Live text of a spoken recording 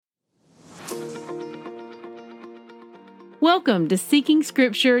Welcome to Seeking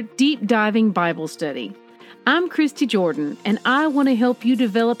Scripture Deep Diving Bible Study. I'm Christy Jordan, and I want to help you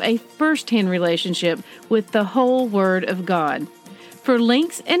develop a first-hand relationship with the whole Word of God. For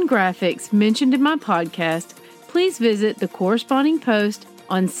links and graphics mentioned in my podcast, please visit the corresponding post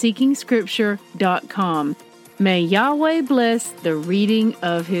on seekingscripture.com. May Yahweh bless the reading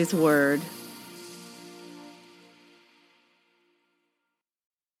of His Word.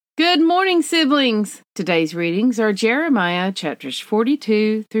 Good morning, siblings! Today's readings are Jeremiah chapters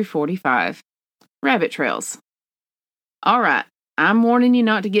 42 through 45. Rabbit trails. Alright, I'm warning you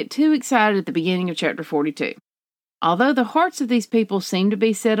not to get too excited at the beginning of chapter 42. Although the hearts of these people seem to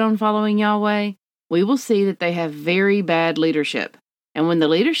be set on following Yahweh, we will see that they have very bad leadership. And when the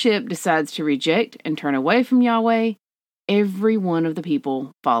leadership decides to reject and turn away from Yahweh, every one of the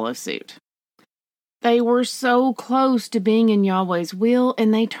people follows suit. They were so close to being in Yahweh's will,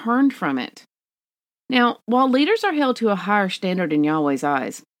 and they turned from it. Now, while leaders are held to a higher standard in Yahweh's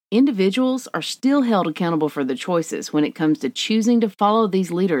eyes, individuals are still held accountable for the choices when it comes to choosing to follow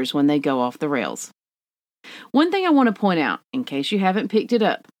these leaders when they go off the rails. One thing I want to point out, in case you haven't picked it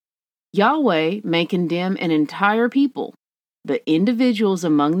up, Yahweh may condemn an entire people, but individuals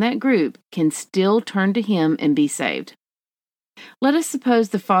among that group can still turn to Him and be saved. Let us suppose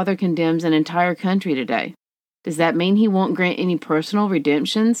the Father condemns an entire country today. Does that mean He won't grant any personal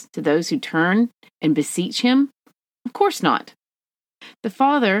redemptions to those who turn and beseech Him? Of course not. The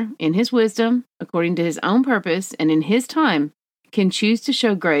Father, in His wisdom, according to His own purpose, and in His time, can choose to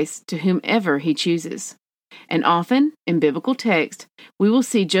show grace to whomever He chooses. And often, in biblical text, we will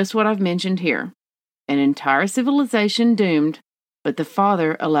see just what I've mentioned here. An entire civilization doomed, but the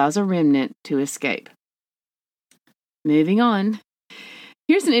Father allows a remnant to escape. Moving on.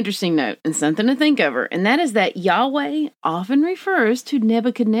 Here's an interesting note and something to think over, and that is that Yahweh often refers to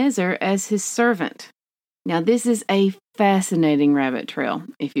Nebuchadnezzar as His servant. Now, this is a fascinating rabbit trail,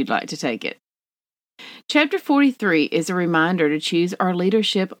 if you'd like to take it. Chapter 43 is a reminder to choose our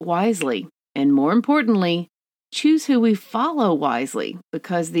leadership wisely, and more importantly, choose who we follow wisely,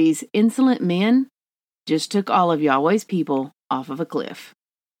 because these insolent men just took all of Yahweh's people off of a cliff.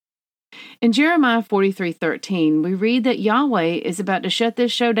 In Jeremiah 43:13, we read that Yahweh is about to shut this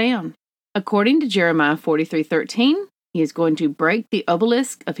show down. According to Jeremiah 43:13, He is going to break the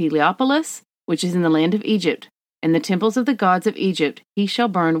obelisk of Heliopolis, which is in the land of Egypt, and the temples of the gods of Egypt He shall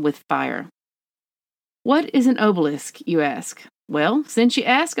burn with fire. What is an obelisk, you ask? Well, since you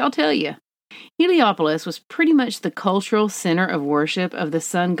ask, I'll tell you. Heliopolis was pretty much the cultural center of worship of the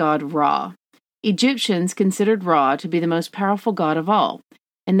sun god Ra. Egyptians considered Ra to be the most powerful god of all,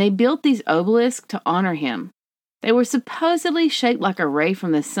 and they built these obelisks to honor him. They were supposedly shaped like a ray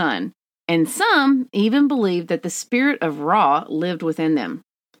from the sun, and some even believed that the spirit of Ra lived within them.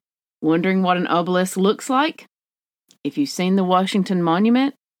 Wondering what an obelisk looks like? If you've seen the Washington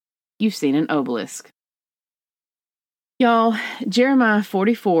Monument, you've seen an obelisk. Y'all, Jeremiah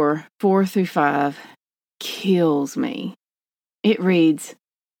 44, 4 through 5 kills me. It reads,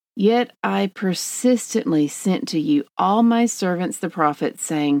 "Yet I persistently sent to you all my servants the prophets,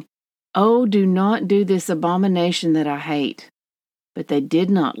 saying, Oh, do not do this abomination that I hate. But they did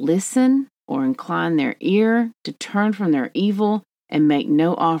not listen or incline their ear to turn from their evil and make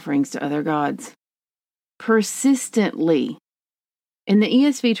no offerings to other gods." Persistently. In the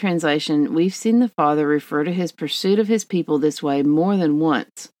ESV translation, we've seen the Father refer to His pursuit of His people this way more than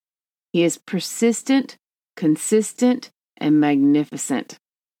once. He is persistent, consistent, and magnificent.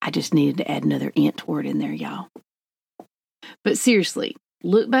 I just needed to add another int word in there, y'all. But seriously,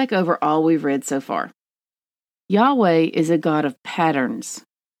 look back over all we've read so far. Yahweh is a God of patterns.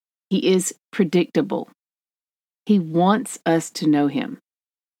 He is predictable. He wants us to know Him.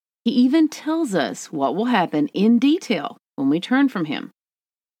 He even tells us what will happen in detail when we turn from Him.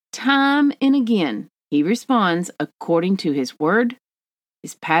 Time and again, He responds according to His word,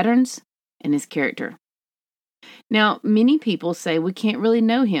 His patterns, and His character. Now, many people say we can't really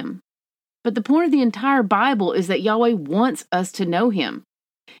know Him, but the point of the entire Bible is that Yahweh wants us to know Him.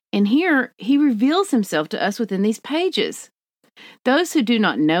 And here, He reveals Himself to us within these pages. Those who do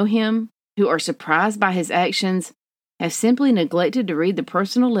not know Him, who are surprised by His actions, have simply neglected to read the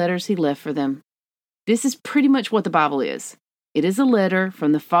personal letters He left for them. This is pretty much what the Bible is. It is a letter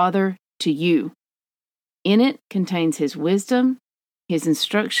from the Father to you. In it contains His wisdom, His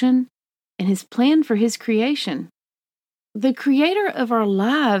instruction, and His plan for His creation. The Creator of our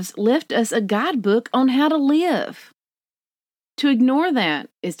lives left us a guidebook on how to live. To ignore that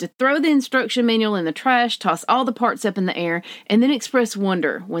is to throw the instruction manual in the trash, toss all the parts up in the air, and then express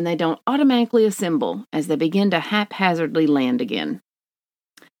wonder when they don't automatically assemble as they begin to haphazardly land again.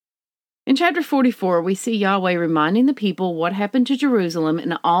 In chapter 44, we see Yahweh reminding the people what happened to Jerusalem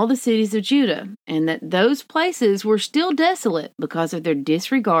and all the cities of Judah, and that those places were still desolate because of their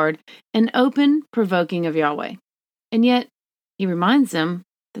disregard and open provoking of Yahweh. And yet, he reminds them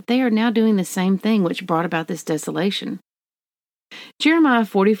that they are now doing the same thing which brought about this desolation. Jeremiah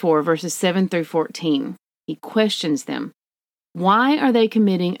 44, verses 7 through 14, he questions them. Why are they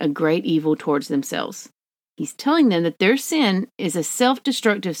committing a great evil towards themselves? He's telling them that their sin is a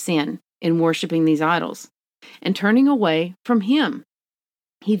self-destructive sin in worshiping these idols and turning away from Him.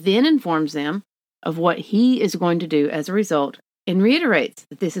 He then informs them of what He is going to do as a result and reiterates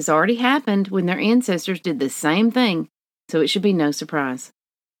that this has already happened when their ancestors did the same thing, so it should be no surprise.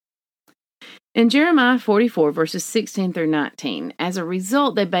 In Jeremiah 44, verses 16 through 19, as a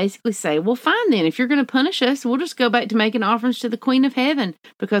result, they basically say, well, fine then, if you're going to punish us, we'll just go back to making offerings to the Queen of Heaven,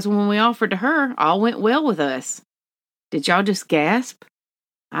 because when we offered to her, all went well with us. Did y'all just gasp?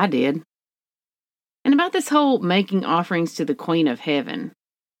 I did. And about this whole making offerings to the Queen of Heaven,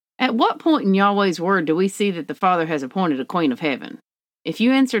 at what point in Yahweh's word do we see that the Father has appointed a Queen of Heaven? If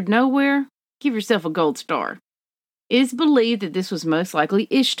you answered nowhere, give yourself a gold star. It is believed that this was most likely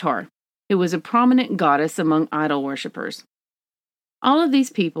Ishtar, who was a prominent goddess among idol worshippers. All of these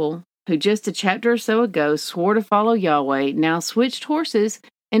people, who just a chapter or so ago swore to follow Yahweh, now switched horses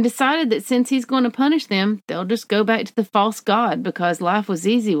and decided that since He's going to punish them, they'll just go back to the false god because life was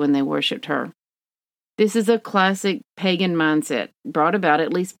easy when they worshipped her. This is a classic pagan mindset, brought about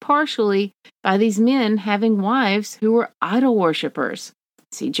at least partially by these men having wives who were idol worshippers.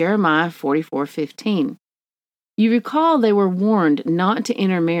 See Jeremiah 44:15. You recall they were warned not to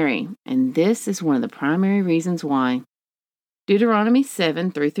intermarry, and this is one of the primary reasons why. Deuteronomy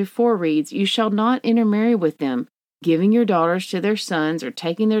 7:3-4 reads, You shall not intermarry with them, giving your daughters to their sons or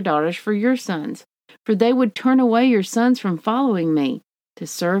taking their daughters for your sons, for they would turn away your sons from following me to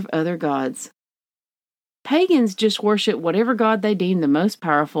serve other gods. Pagans just worship whatever god they deem the most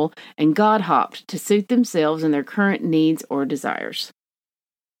powerful and god-hopped to suit themselves and their current needs or desires.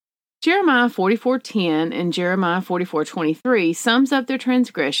 Jeremiah 44:10 and Jeremiah 44:23 sums up their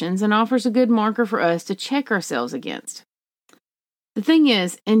transgressions and offers a good marker for us to check ourselves against. The thing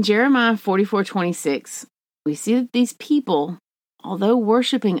is, in Jeremiah 44:26, we see that these people, although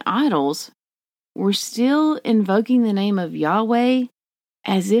worshiping idols, were still invoking the name of Yahweh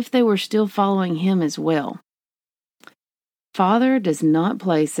as if they were still following Him as well. Father does not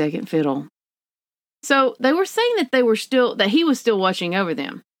play second fiddle. So they were saying that He was still watching over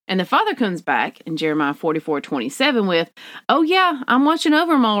them. And the Father comes back in Jeremiah 44:27 with, oh yeah, I'm watching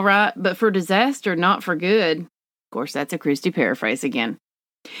over them all right, but for disaster, not for good. Of course, that's a Christie paraphrase again.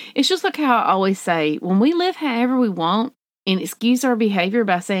 It's just like how I always say, when we live however we want and excuse our behavior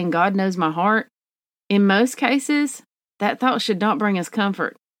by saying God knows my heart, in most cases, that thought should not bring us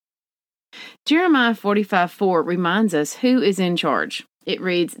comfort. Jeremiah 45:4 reminds us who is in charge. It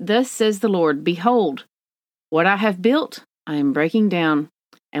reads, Thus says the Lord, Behold, what I have built, I am breaking down.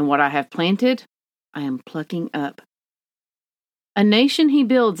 And what I have planted, I am plucking up. A nation He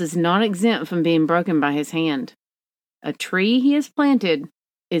builds is not exempt from being broken by His hand. A tree He has planted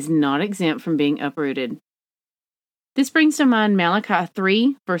is not exempt from being uprooted. This brings to mind Malachi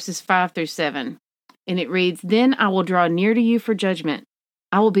 3, verses 5-7. And it reads, Then I will draw near to you for judgment.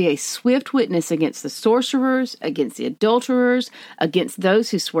 I will be a swift witness against the sorcerers, against the adulterers, against those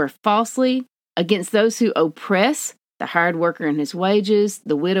who swear falsely, against those who oppress the hired worker and his wages,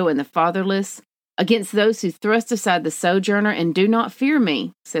 the widow and the fatherless, against those who thrust aside the sojourner and do not fear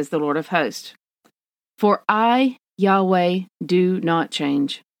me, says the Lord of hosts. For I, Yahweh, do not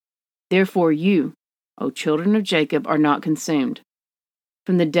change. Therefore you, O children of Jacob, are not consumed.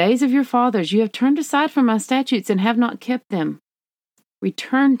 From the days of your fathers you have turned aside from my statutes and have not kept them.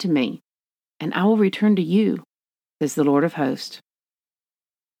 Return to me, and I will return to you, says the Lord of hosts.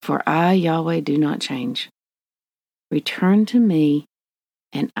 For I, Yahweh, do not change. Return to me,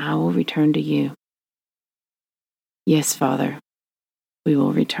 and I will return to you. Yes, Father, we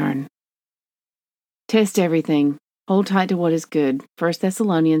will return. Test everything. Hold tight to what is good. 1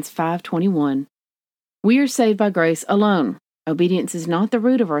 Thessalonians 5:21. We are saved by grace alone. Obedience is not the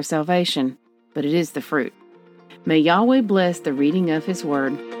root of our salvation, but it is the fruit. May Yahweh bless the reading of His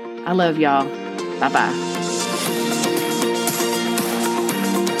word. I love y'all. Bye-bye.